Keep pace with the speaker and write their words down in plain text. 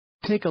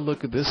Take a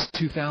look at this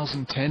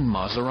 2010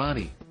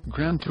 Maserati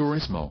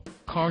GranTurismo.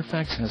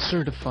 Carfax has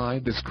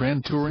certified this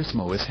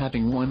GranTurismo as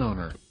having one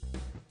owner.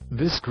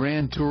 This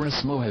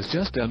GranTurismo has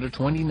just under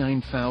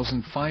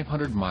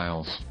 29,500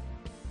 miles.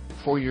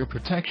 For your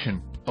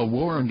protection, a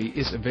warranty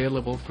is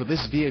available for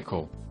this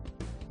vehicle.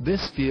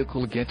 This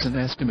vehicle gets an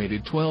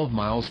estimated 12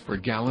 miles per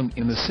gallon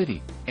in the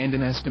city, and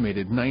an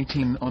estimated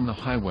 19 on the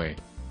highway.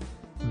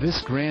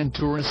 This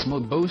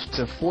GranTurismo boasts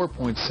a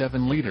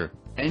 4.7-liter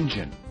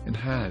engine, and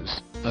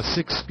has a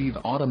 6-speed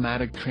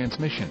automatic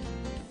transmission.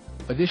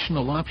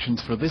 Additional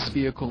options for this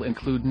vehicle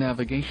include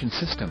navigation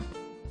system.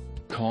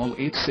 Call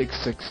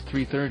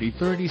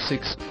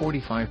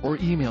 866-330-3645 or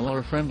email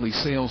our friendly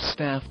sales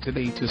staff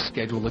today to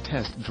schedule a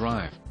test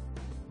drive.